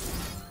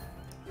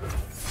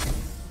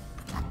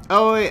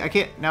 Oh wait, I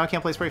can't. Now I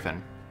can't play spray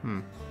fin.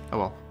 Oh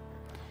well.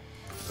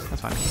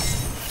 That's fine.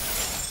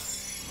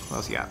 What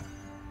else you got?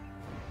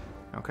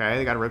 Okay,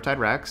 they got a Riptide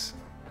Rex.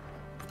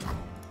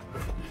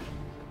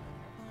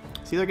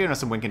 See, they're giving us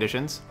some win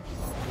conditions.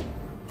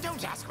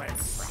 Don't ask where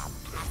it's from,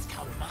 ask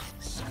how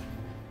much.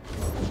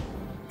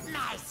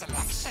 My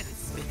selection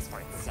speaks for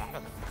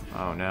itself.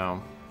 Oh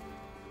no.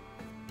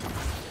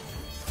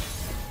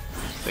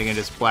 They can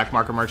just black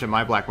marker merchant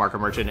my black marker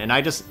merchant, and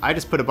I just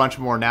put a bunch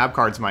more nab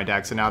cards in my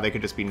deck, so now they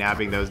could just be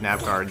nabbing those nab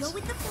cards Go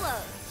with the flow.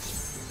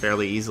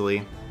 fairly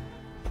easily.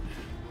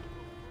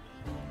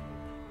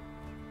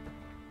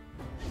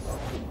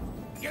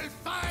 You'll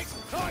fight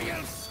or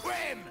you'll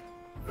swim.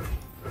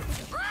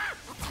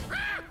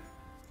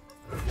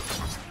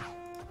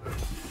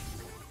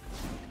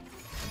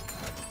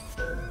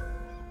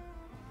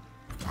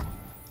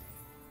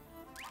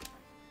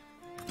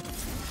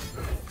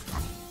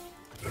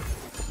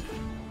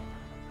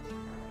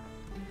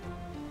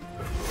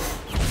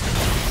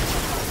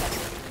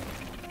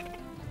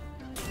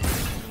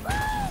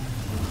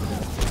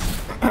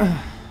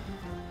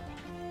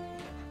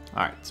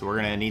 Alright, so we're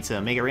gonna need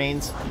to make it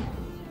rains.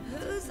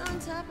 Who's on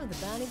top of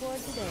the bounty board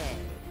today?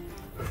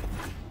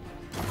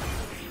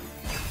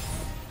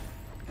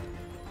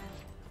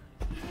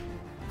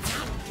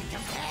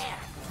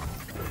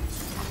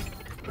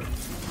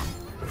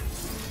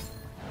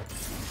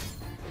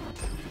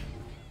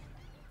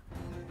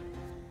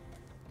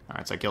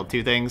 Alright, so I killed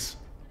 2 things.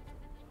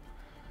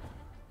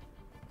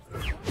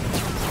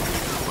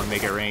 One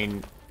make it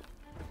rain.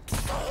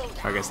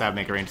 I guess that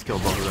make it rain just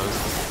killed both of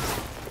those.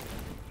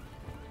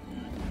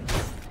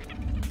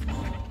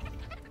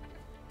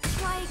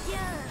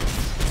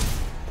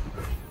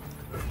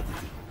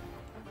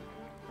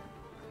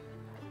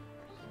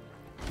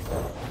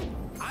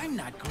 I'm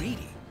not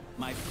greedy.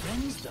 My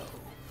friends, though.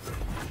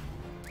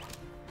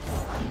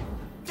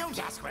 Don't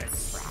ask where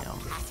it's from,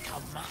 ask how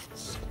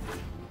much.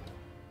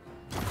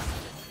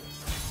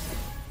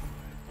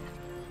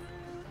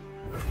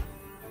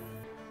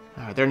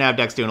 Alright, their nav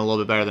deck's doing a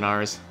little bit better than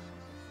ours.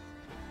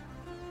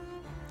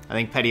 I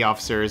think petty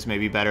officers may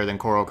be better than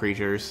coral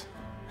creatures.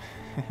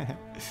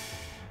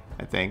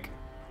 I think.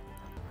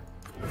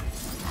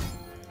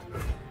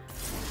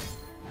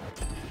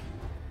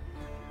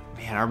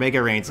 Man, our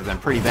mega rains have been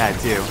pretty bad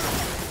too.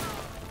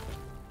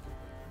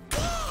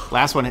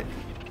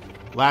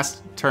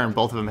 Last turn,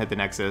 both of them hit the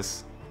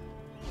Nexus.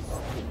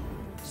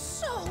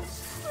 So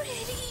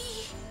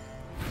pretty.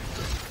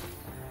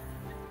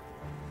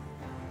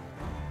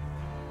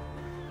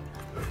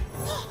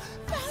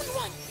 Found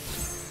one.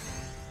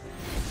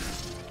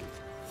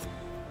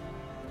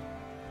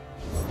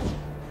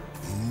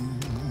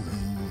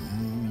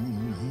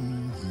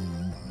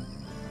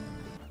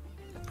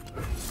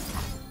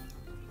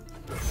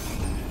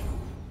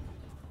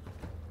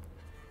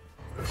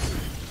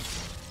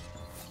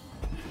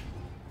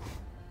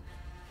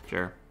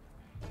 Sure.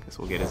 Guess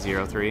we'll get a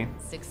 0-3.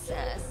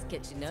 Success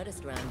gets you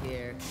noticed around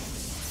here.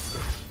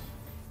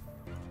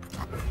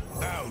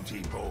 Bounty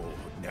board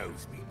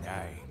knows me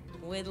name.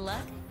 With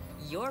luck,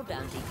 your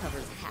bounty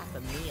covers half a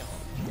meal.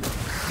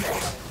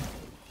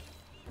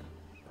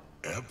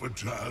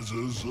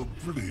 Appetizers are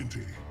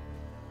plenty.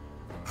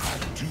 I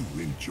do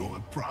enjoy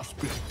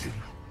prospecting.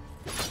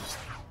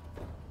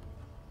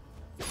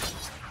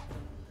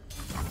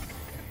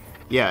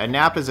 Yeah, a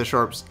nap is a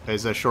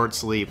short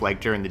sleep,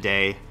 like during the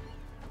day.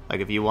 Like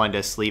if you wanted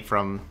to sleep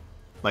from,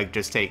 like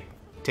just take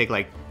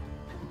like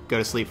go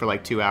to sleep for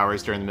like 2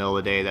 hours during the middle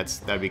of the day.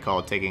 That'd be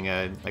called taking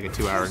a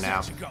 2-hour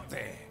nap. What you got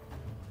there?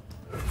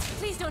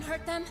 Please don't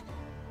hurt them.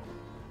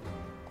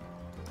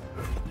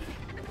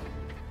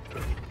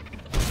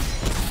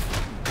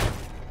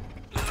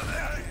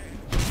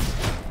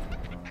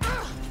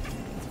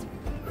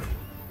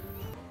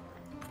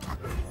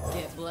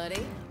 Get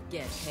bloody,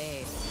 get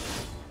paid.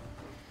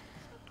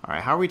 All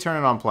right, how are we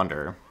turning on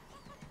plunder?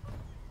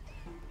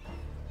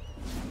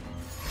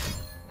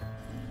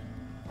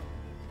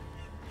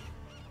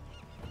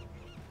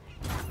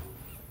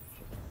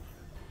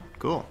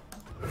 Cool.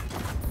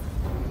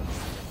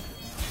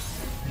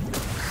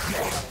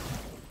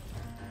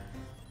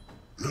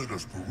 Let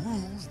us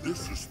peruse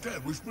this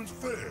establishment's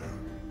fare.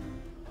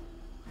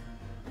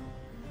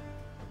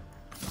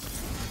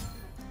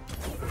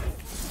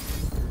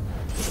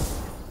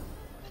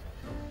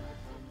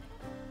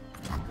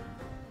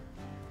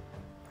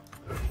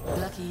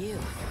 Lucky you,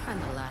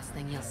 I'm the last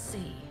thing you'll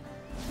see.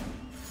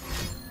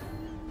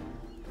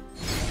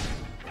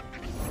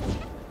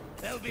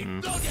 There'll be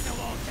blood in the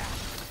water.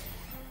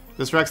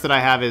 This Rex that I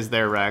have is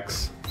their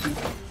Rex. They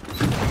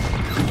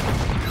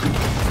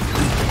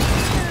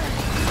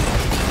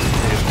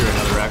just drew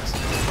another Rex.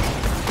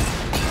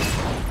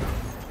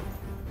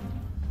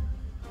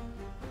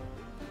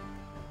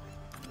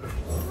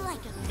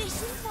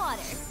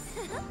 water.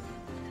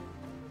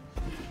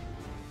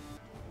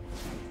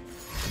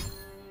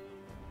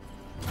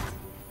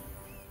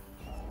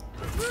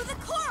 Through the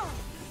coral.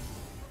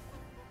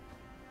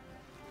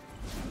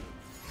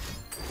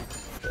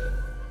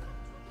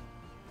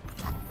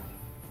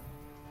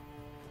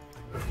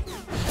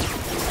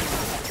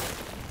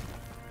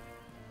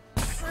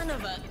 Son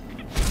of a...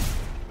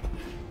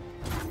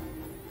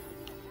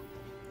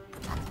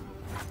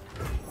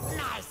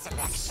 My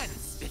selection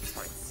speaks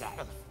for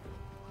itself.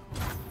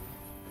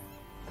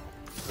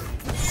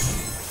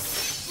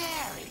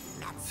 Sharing,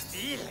 not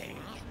stealing.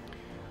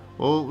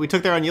 Well, we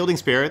took their unyielding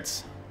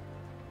spirits.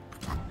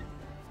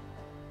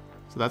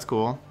 So that's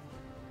cool.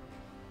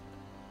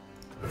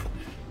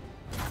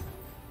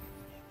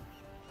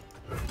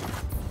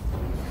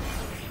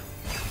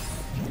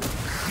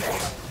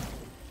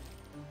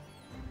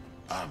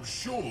 I'm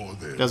sure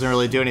there's Doesn't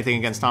really do anything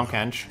against Tom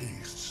Kench.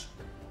 peace.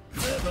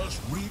 Let us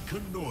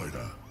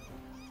reconnoiter.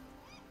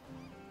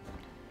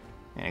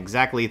 And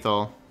exact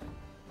lethal.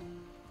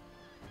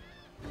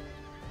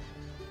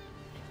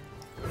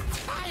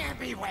 Fire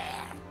beware.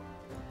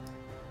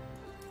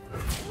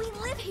 We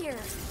live here.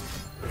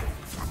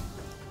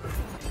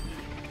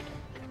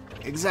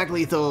 Exact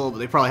lethal, but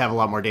they probably have a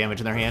lot more damage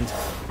in their hand.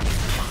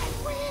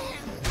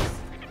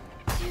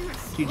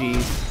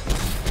 GG's.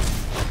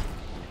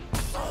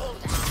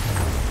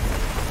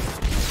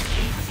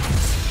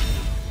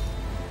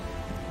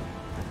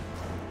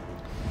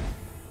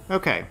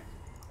 Okay.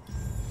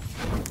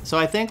 So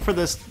I think for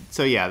this,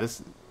 so yeah,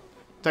 this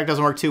deck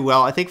doesn't work too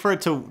well. I think for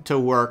it to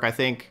work, I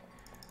think,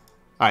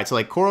 alright, so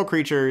like Coral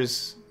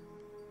Creatures,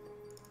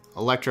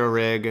 Electro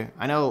Rig.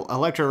 I know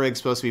Electro Rig's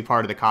supposed to be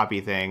part of the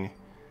copy thing.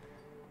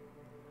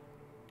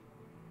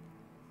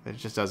 It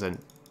just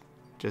doesn't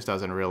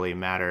really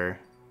matter.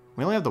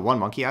 We only have the one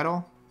Monkey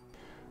Idol.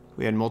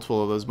 We had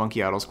multiple of those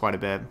Monkey Idols quite a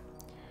bit.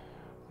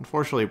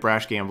 Unfortunately,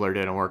 Brash Gambler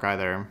didn't work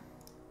either.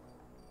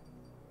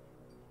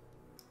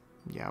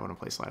 Yeah, I want to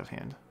play Sleight of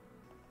Hand.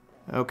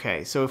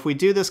 Okay, so if we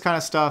do this kind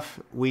of stuff,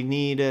 we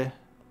need...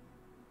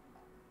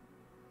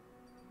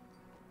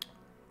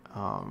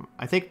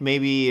 I think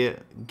maybe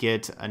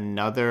get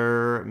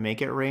another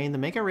Make It Rain. The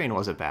Make It Rain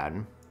wasn't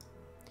bad.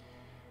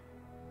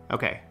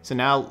 Okay, so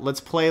now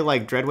let's play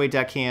like Dreadway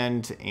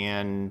Deckhand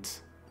and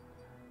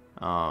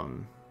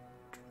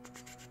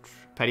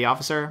Petty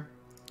Officer.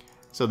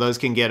 So those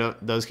can give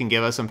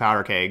us some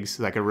powder kegs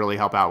that could really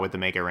help out with the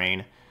Make It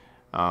Rain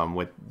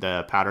with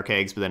the powder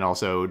kegs, but then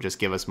also just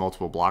give us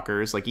multiple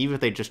blockers. Like even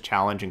if they just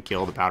challenge and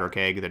kill the powder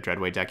keg that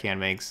Dreadway Deckhand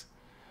makes,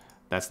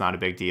 that's not a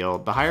big deal.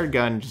 The hired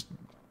gun, just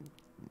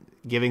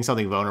giving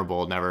something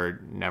vulnerable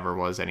never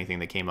was anything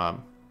that came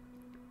up.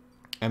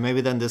 And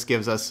maybe then this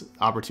gives us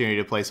opportunity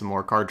to play some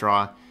more card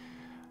draw,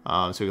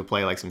 so we could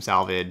play like some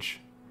salvage.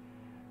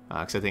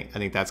 Because I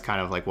think that's kind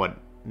of like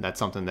that's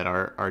something that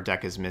our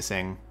deck is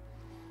missing.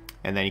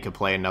 And then you could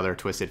play another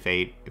Twisted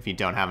Fate. If you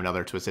don't have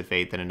another Twisted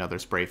Fate, then another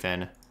Spray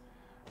Fin.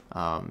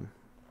 But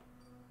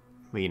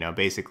you know,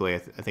 basically, I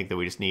think that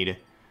we just need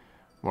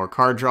more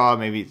card draw,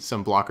 maybe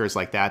some blockers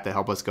like that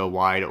help us go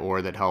wide,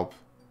 or that help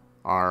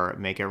our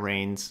Make It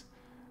Rains.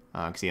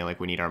 Because you know, like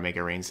we need our Make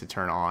It Rains to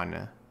turn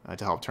on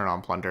to help turn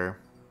on Plunder.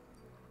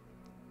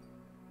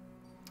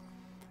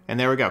 And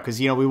there we go. Because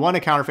you know, we want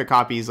to counterfeit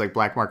copies like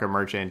Black Market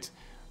Merchant,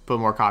 put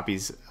more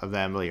copies of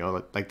them, you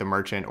know, like the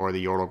Merchant or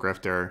the Yordle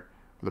Grifter, or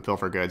the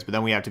Pilfer Goods. But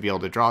then we have to be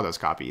able to draw those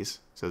copies.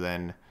 So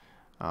then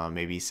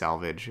maybe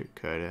Salvage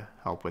could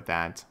help with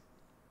that.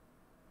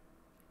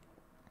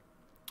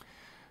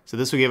 So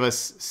this will give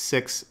us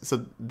 6.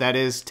 So that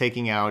is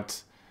taking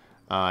out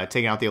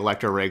the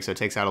Electro Rig, so it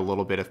takes out a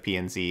little bit of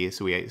PNZ.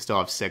 So we still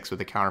have 6 with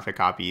the counterfeit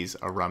copies,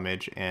 a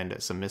Rummage,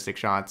 and some Mystic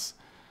Shots.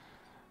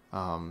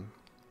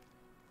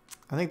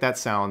 I think that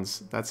sounds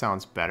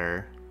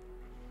better.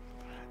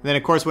 And then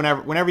of course,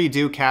 whenever you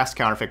do cast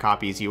counterfeit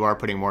copies, you are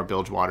putting more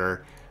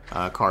Bilgewater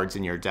cards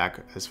in your deck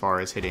as far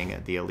as hitting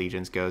the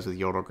Allegiance goes with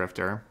Yordle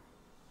Grifter.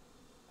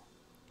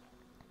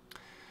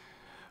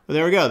 But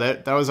there we go.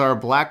 That was our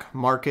Black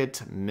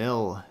Market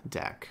Mill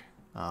deck.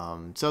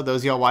 So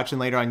those of y'all watching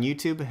later on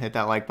YouTube, hit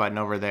that like button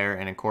over there,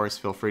 and of course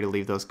feel free to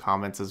leave those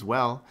comments as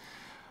well.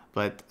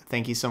 But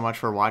thank you so much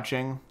for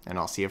watching, and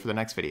I'll see you for the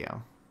next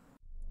video.